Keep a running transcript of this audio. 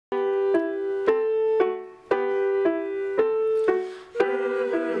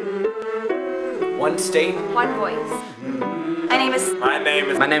One state. One voice. My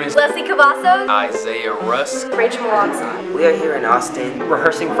name is Leslie Cavazos. Isaiah Rusk. Rachel Melanson. We are here in Austin,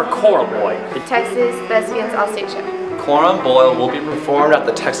 Rehearsing for Coram Boy. The Texas Thespians State Festival. Coram Boy will be performed at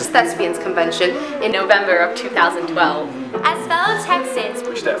the Texas Thespians Convention in November of 2012. As fellow Texans,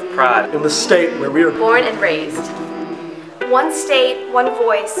 We should have pride in the state where we are Born and raised. one state, one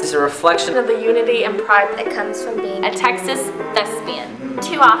voice, is a reflection Of the unity and pride that comes from being a Texas thespian.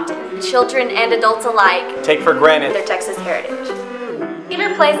 Too often, children and adults alike take for granted their Texas heritage.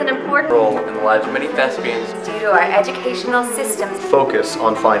 theater plays an important role in the lives of many thespians. Due to our educational systems, focus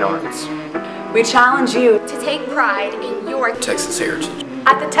on fine arts. we challenge you to take pride in your Texas heritage.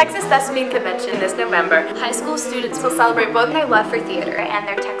 at the Texas Thespian Convention this November. high school students Will celebrate both their love for theater and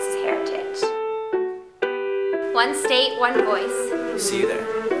their Texas heritage. One state, one voice. See you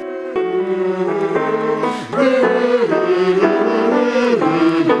there.